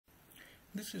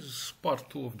This is part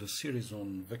 2 of the series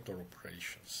on vector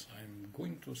operations. I'm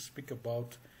going to speak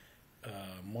about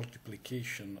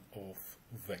multiplication of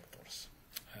vectors.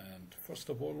 And first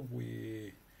of all,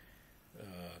 we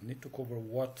need to cover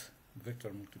what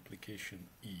vector multiplication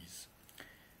is.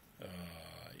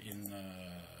 In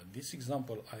this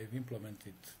example, I've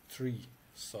implemented 3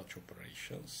 such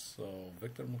operations. So,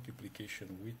 vector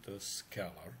multiplication with a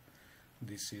scalar.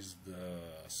 This is the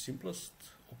simplest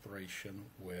operation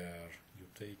where you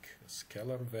take a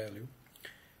scalar value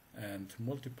and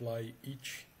multiply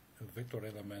each vector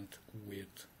element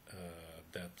with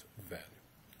that value.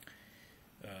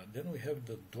 Then we have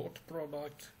the dot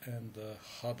product and the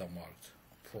Hadamard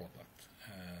product.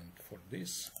 And for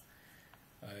this,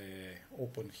 I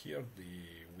open here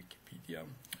the Wikipedia,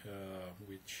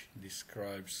 which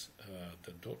describes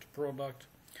the dot product,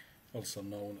 also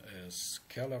known as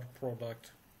scalar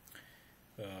product,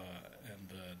 and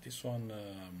this one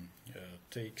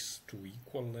takes two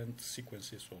equal length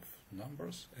sequences of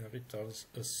numbers and returns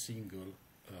a single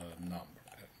number.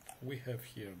 And we have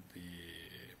here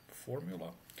the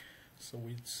formula, so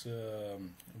it's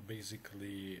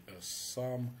basically a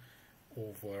sum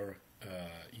over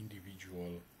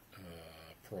individual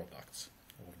products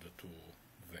of the two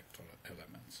vector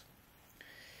elements.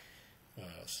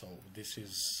 So this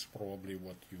is probably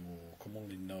what you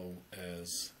commonly know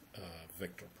as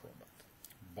vector product.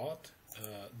 But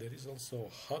there is also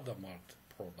Hadamard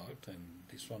product, and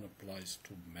this one applies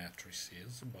to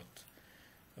matrices, but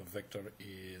a vector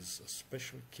is a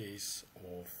special case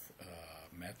of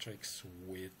matrix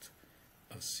with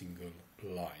a single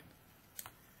line.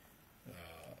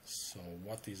 So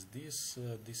what is this?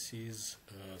 This is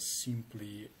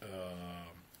simply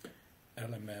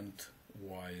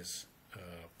element-wise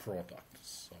product.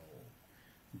 So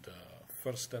the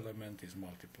first element is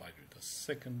multiplied with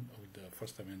the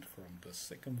first element from the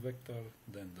second vector,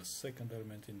 then the second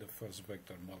element in the first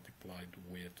vector multiplied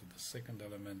with the second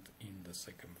element in the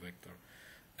second vector,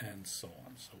 and so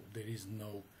on. So there is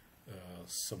no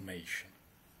summation.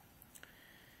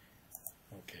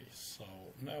 Okay, so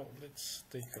now let's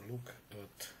take a look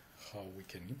at how we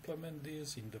can implement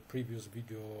this. In the previous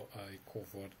video I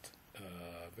covered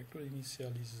vector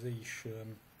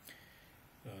initialization.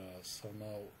 So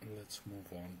now let's move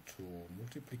on to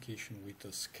multiplication with a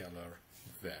scalar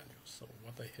value. So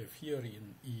what I have here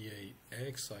in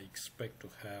EAX, I expect to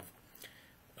have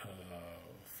a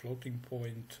floating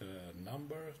point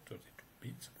number, 32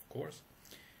 bits of course.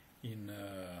 In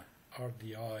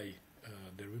RDI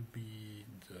there will be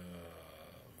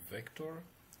the vector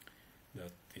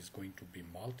that is going to be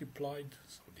multiplied,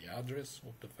 so the address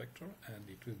of the vector, and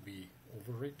it will be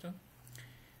overwritten.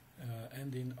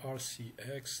 And in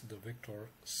RCX, the vector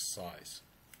size,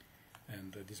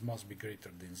 and this must be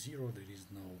greater than 0. There is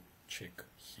no check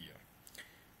here.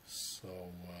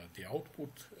 So the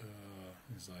output,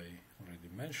 as I already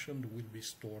mentioned, will be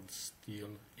stored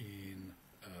still in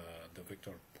the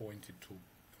vector pointed to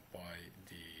by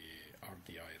the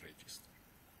RDI register.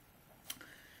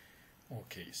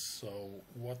 Okay, so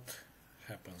what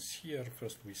happens here?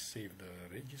 First we save the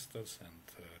registers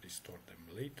and restore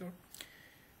them later.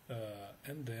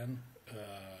 And then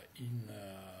in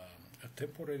a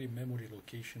temporary memory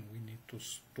location we need to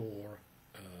store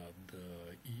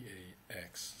the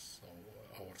EAX, so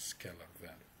our scalar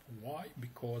value. Why?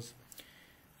 Because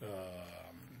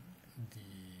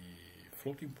the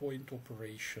floating point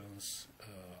operations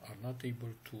are not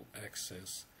able to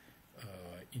access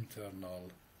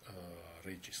internal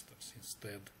registers.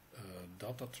 Instead,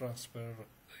 data transfer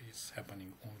is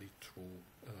happening only through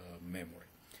memory.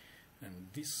 And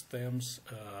this stems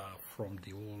from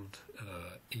the old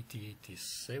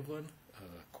 8087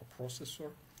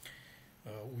 coprocessor,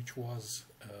 which was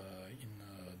in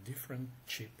a different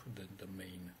chip than the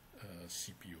main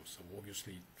CPU. So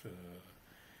obviously it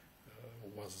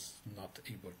was not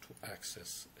able to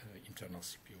access internal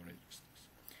CPU registers.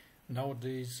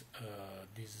 Nowadays,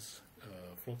 these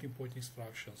floating point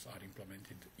instructions are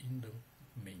implemented in the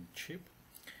main chip.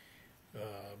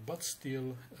 But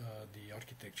still the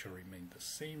architecture remained the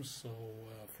same, so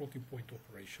floating point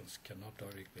operations cannot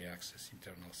directly access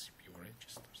internal CPU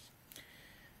registers.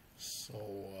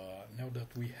 So now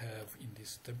that we have in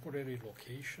this temporary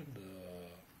location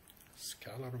the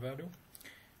scalar value,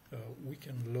 we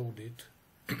can load it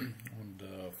on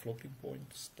the floating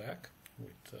point stack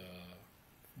with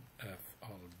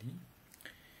FLD.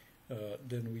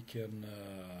 Then we can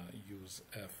use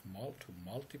fmul to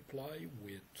multiply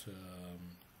with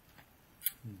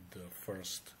the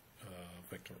first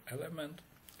vector element.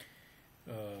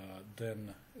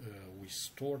 Then we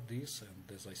store this,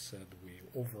 and as I said, we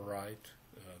overwrite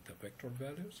the vector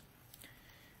values.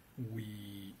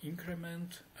 we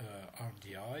increment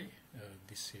RDI.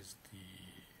 This is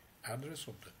the address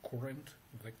of the current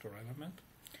vector element.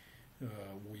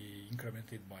 We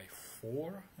increment it by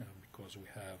 4 because we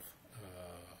have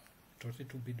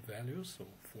 32-bit values, so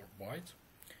 4 bytes,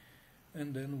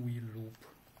 and then we loop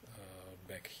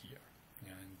back here,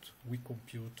 and we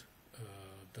compute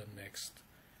the next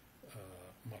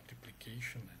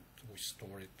multiplication, and we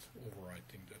store it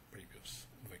overwriting the previous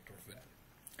vector value.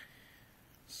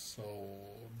 So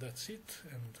that's it,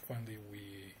 and finally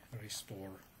we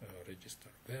restore register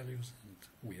values and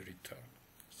we return.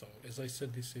 So as I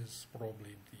said, this is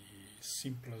probably the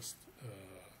simplest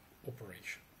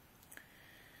operation.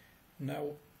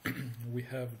 Now we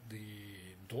have the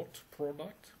dot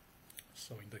product.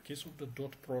 So in the case of the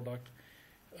dot product,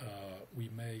 we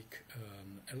make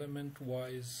an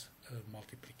element-wise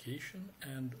multiplication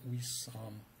and we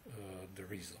sum the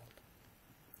result.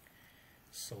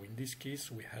 So in this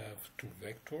case we have two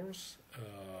vectors.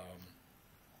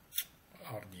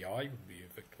 RDI would be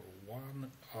vector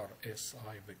 1,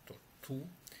 RSI vector 2,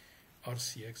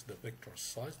 RCX the vector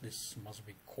size. This must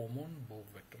be common, both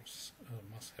vectors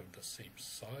must have the same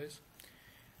size,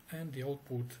 and the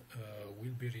output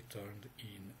will be returned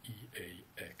in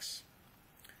EAX.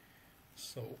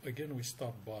 So again we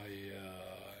start by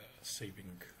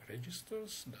saving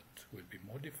registers that will be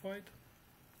modified,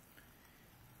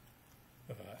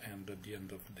 and at the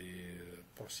end of the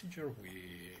procedure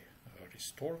we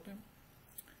restore them.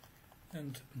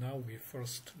 And now we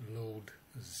first load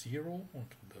 0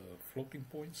 onto the floating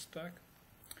point stack.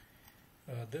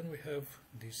 Then we have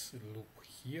this loop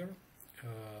here.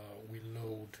 We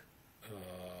load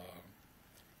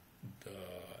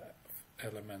the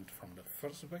element from the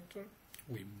first vector.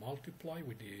 We multiply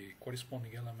with the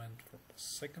corresponding element from the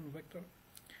second vector.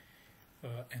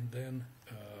 And then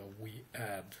we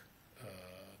add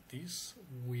this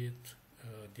with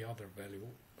the other value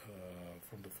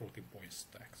from the floating point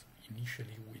stacks,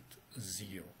 initially with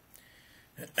 0.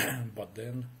 But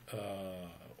then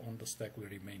on the stack will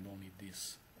remain only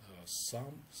this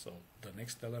sum, so the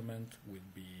next element will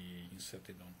be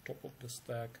inserted on top of the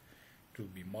stack, it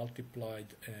will be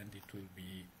multiplied, and it will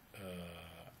be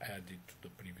added to the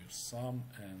previous sum,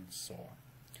 and so on.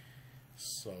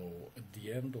 So at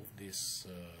the end of this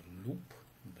loop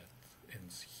that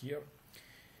ends here,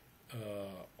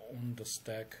 on the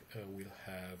stack we'll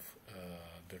have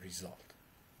the result.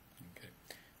 Okay,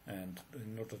 and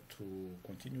in order to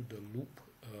continue the loop,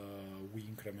 we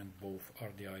increment both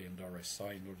RDI and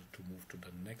RSI in order to move to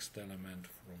the next element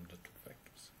from the two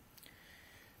vectors.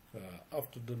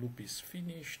 After the loop is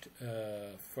finished,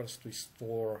 first we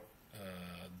store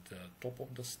the top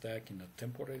of the stack in a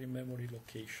temporary memory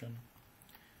location,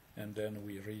 and then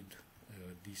we read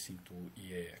this into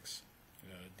EAX.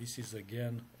 This is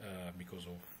again because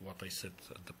of what I said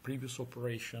at the previous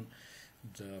operation.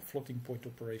 The floating point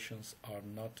operations are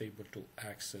not able to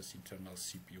access internal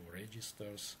CPU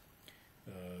registers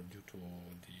due to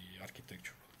the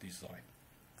architectural design.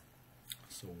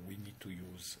 So we need to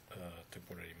use a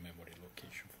temporary memory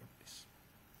location for this.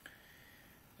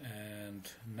 And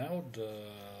now the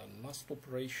last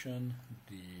operation,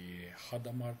 the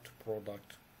Hadamard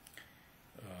product.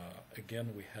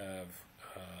 Again we have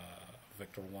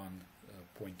vector 1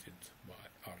 pointed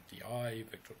by RDI,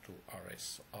 vector 2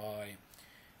 RSI.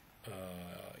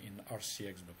 In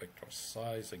RCX the vector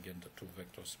size, again the two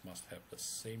vectors must have the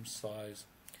same size,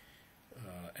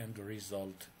 and the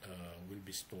result will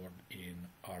be stored in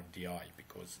RDI,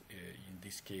 because in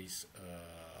this case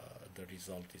the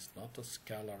result is not a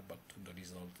scalar but the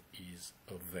result is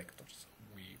a vector, so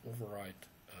we overwrite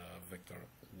vector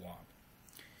 1.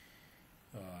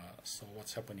 So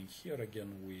what's happening here,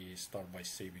 again we start by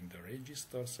saving the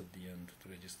registers. At the end the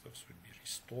registers will be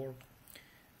restored,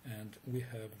 and we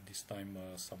have this time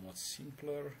a somewhat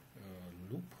simpler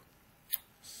loop.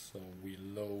 So we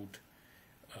load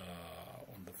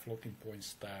on the floating point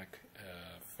stack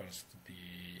first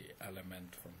the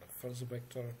element from the first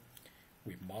vector,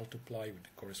 we multiply with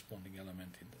the corresponding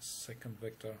element in the second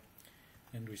vector,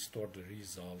 and we store the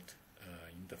result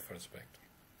in the first vector.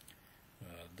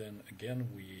 Then again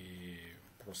we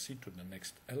proceed to the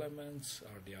next elements.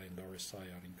 RDI and RSI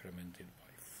are incremented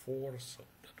by 4, so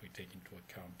that we take into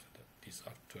account that these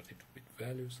are 32-bit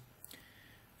values,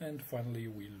 and finally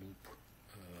we loop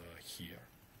here.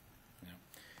 Yeah.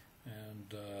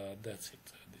 And that's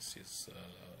it. This is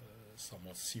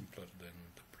somewhat simpler than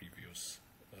the previous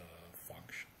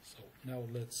function. So now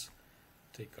let's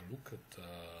take a look at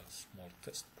a small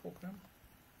test program.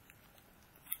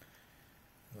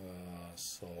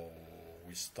 So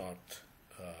we start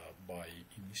by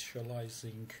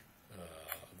initializing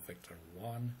vector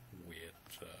 1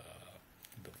 with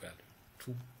the value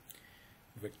 2,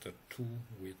 vector 2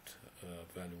 with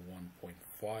value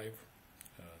 1.5.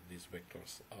 These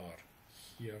vectors are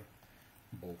here,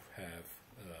 both have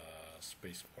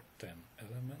space for 10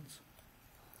 elements.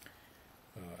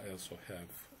 I also have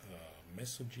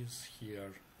messages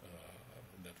here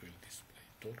that will display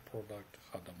dot product,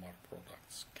 Hadamard product,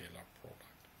 scalar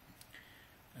product,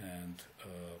 and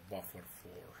buffer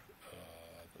for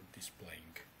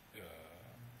displaying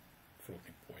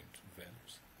floating point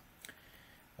values.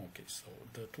 Okay, so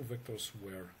the two vectors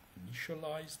were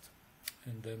initialized,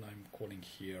 and then I'm calling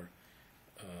here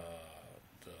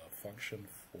the function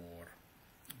for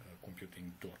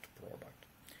computing dot product,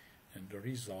 and the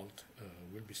result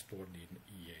will be stored in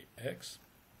EAX.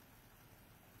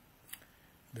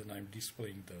 Then I'm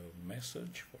displaying the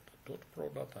message for the dot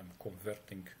product. I'm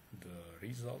converting the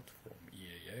result from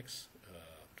EAX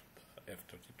to the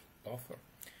F32 buffer,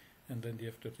 and then the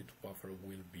F32 buffer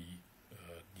will be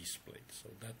displayed, so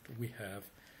that we have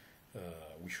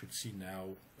we should see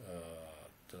now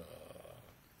the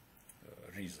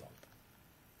result.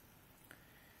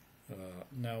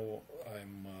 Now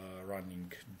I'm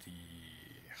running the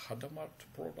Hadamard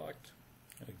product.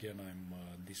 Again, I'm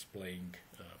displaying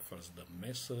first the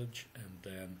message, and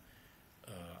then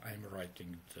I'm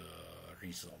writing the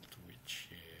result, which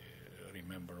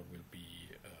remember will be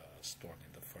stored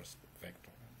in the first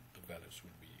vector, and the values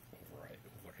will be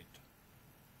overwritten.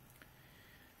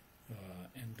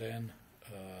 And then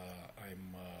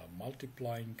I'm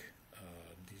multiplying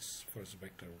this first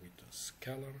vector with a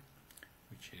scalar,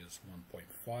 which is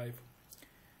 1.5,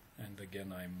 and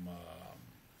again I'm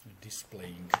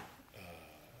displaying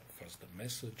first the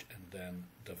message and then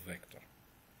the vector,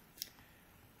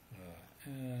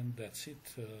 and that's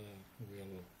it.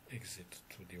 We'll exit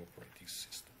to the operating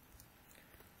system.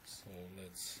 So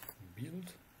let's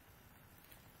build.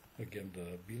 Again,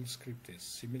 the build script is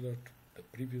similar to the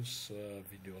previous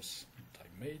videos that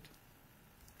I made,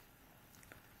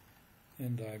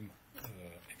 and I'm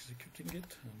executing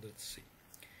it, and let's see.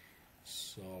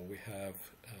 So we have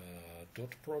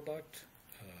dot product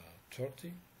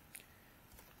 30.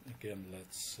 Again,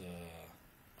 let's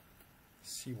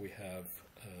see, we have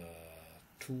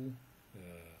 2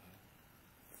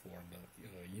 for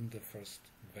the in the first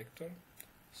vector,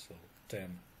 so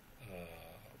 10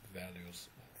 values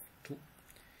of 2,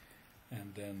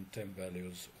 and then 10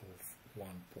 values of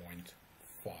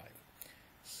 1.5.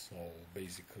 So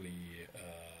basically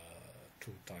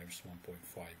 2 times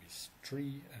 1.5 is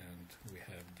 3, and we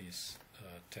have this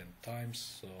 10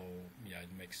 times, so yeah, it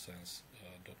makes sense.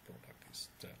 Dot product is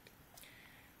 10.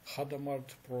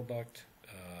 Hadamard product,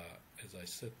 as I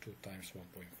said, 2 times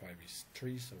 1.5 is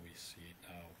 3, so we see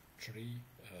now 3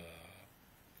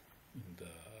 in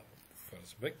the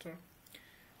first vector.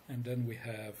 And then we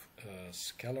have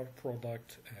scalar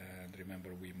product, and remember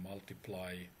we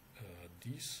multiply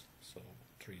this, so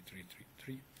 3, 3, 3,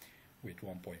 3 with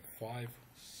 1.5,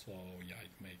 so yeah,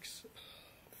 it makes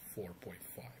 4.5.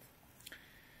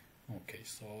 Okay,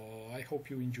 so I hope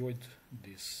you enjoyed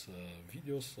this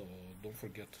video, so don't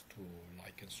forget to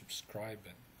like and subscribe,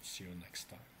 and see you next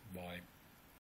time. Bye.